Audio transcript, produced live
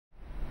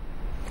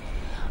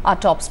Our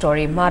top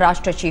story,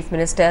 Maharashtra Chief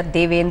Minister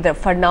Devendra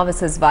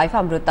Fadnavis' wife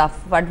Amruta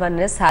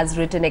Fadnavis has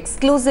written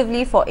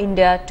exclusively for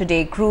India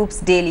Today Group's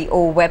Daily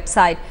O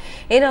website.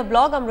 In her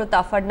blog,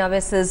 Amruta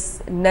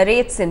Fadnavis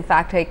narrates in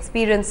fact her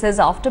experiences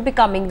after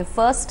becoming the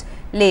first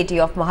lady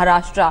of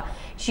Maharashtra.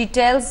 She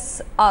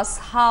tells us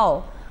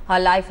how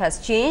her life has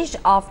changed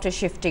after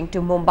shifting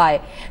to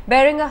Mumbai.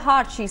 Bearing her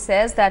heart, she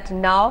says that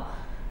now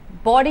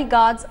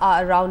bodyguards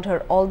are around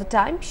her all the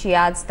time. She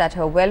adds that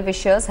her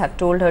well-wishers have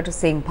told her to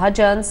sing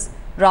bhajans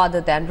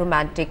rather than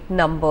romantic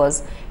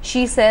numbers.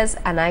 She says,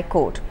 and I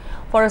quote,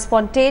 "For a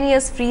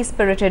spontaneous,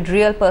 free-spirited,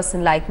 real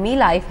person like me,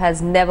 life has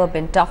never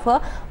been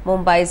tougher.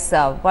 Mumbai's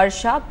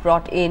Varsha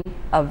brought in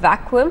a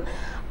vacuum.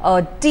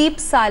 A deep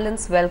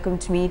silence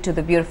welcomed me to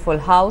the beautiful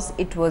house.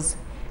 It was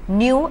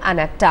new and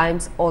at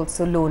times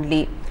also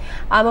lonely.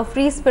 I'm a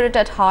free spirit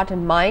at heart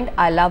and mind.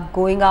 I love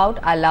going out.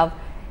 I love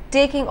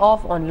taking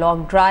off on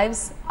long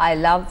drives. I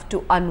love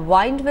to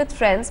unwind with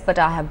friends, but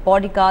I have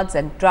bodyguards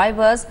and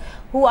drivers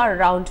who are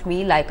around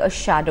me like a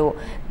shadow.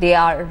 They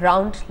are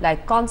around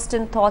like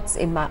constant thoughts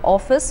in my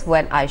office,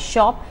 when I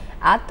shop,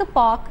 at the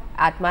park,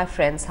 at my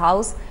friend's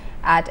house,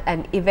 at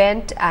an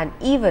event, and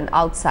even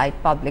outside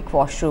public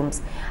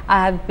washrooms.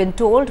 I have been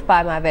told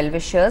by my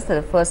well-wishers that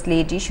the First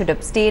Lady should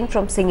abstain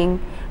from singing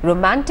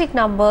romantic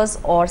numbers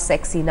or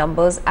sexy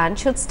numbers and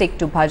should stick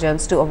to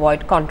bhajans to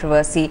avoid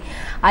controversy.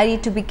 I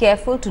need to be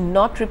careful to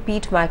not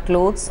repeat my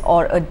clothes,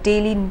 or a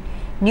daily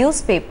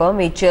newspaper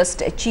may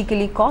just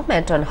cheekily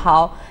comment on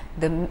how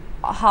the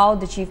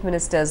Chief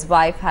Minister's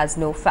wife has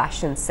no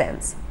fashion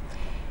sense."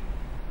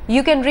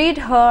 You can read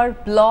her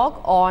blog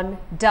on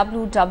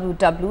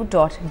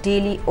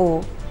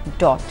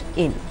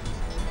www.dailyo.in.